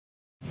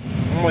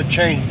I'm going to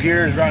change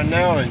gears right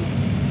now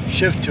and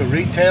shift to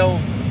retail.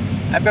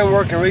 I've been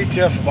working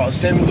retail for about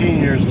 17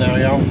 years now,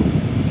 y'all.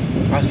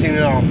 I've seen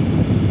it all.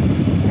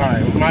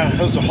 Alright,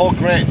 here's a Hulk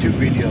Rant 2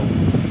 video.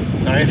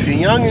 Now, if your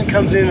youngin'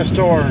 comes in the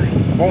store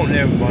wanting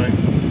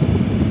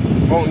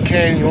everything, wanting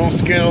candy, wanting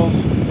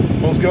Skittles,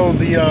 wants to go to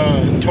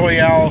the toy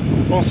aisle,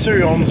 wants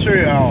cereal on the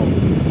cereal aisle,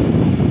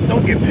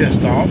 don't get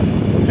pissed off.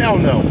 Hell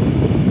no.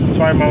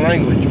 Sorry my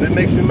language, but it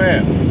makes me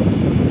mad.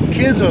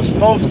 Kids are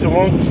supposed to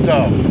want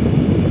stuff.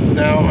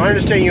 Now, I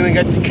understand you ain't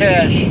got the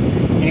cash,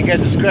 you ain't got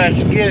the scratch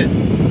to get it.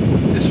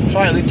 Just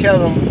politely tell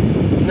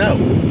them no.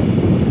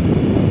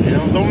 You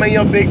know, don't make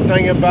a big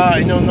thing about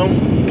it. You know,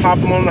 don't pop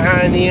them on the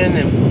hind end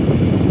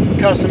and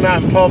cuss them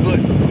out in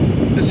public.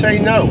 Just say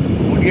no.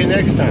 We'll get it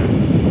next time.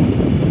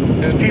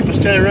 And the people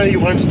standing around you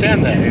will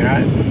understand that,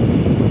 right?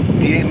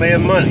 You ain't made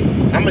of money.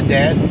 I'm a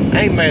dad.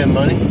 I ain't made of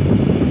money.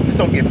 Just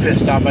don't get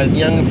pissed off at the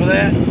youngin' for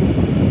that.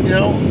 You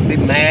know, be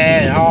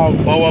mad, all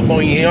blow up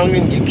on your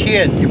youngin', your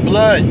kid, your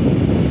blood.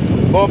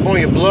 Blow up on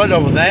your blood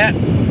over that.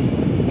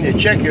 You need to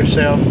check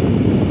yourself.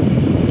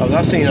 Because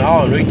I've seen it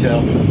all in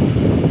retail.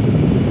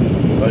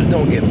 But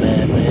don't get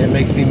mad, man. It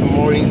makes me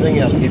more than anything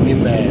else get me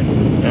mad.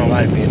 I don't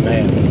like being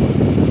mad.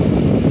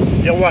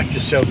 You watch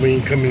yourself when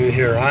you come in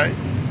here, alright?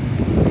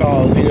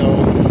 Because, you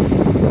know,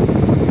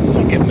 just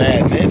don't get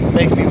mad, man. It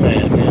makes me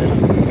mad,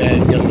 man.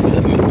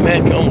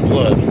 Mad at your own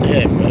blood. What the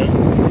heck, man?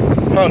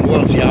 Hug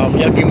loves y'all.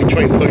 Y'all give me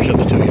 20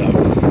 push-ups too, y'all.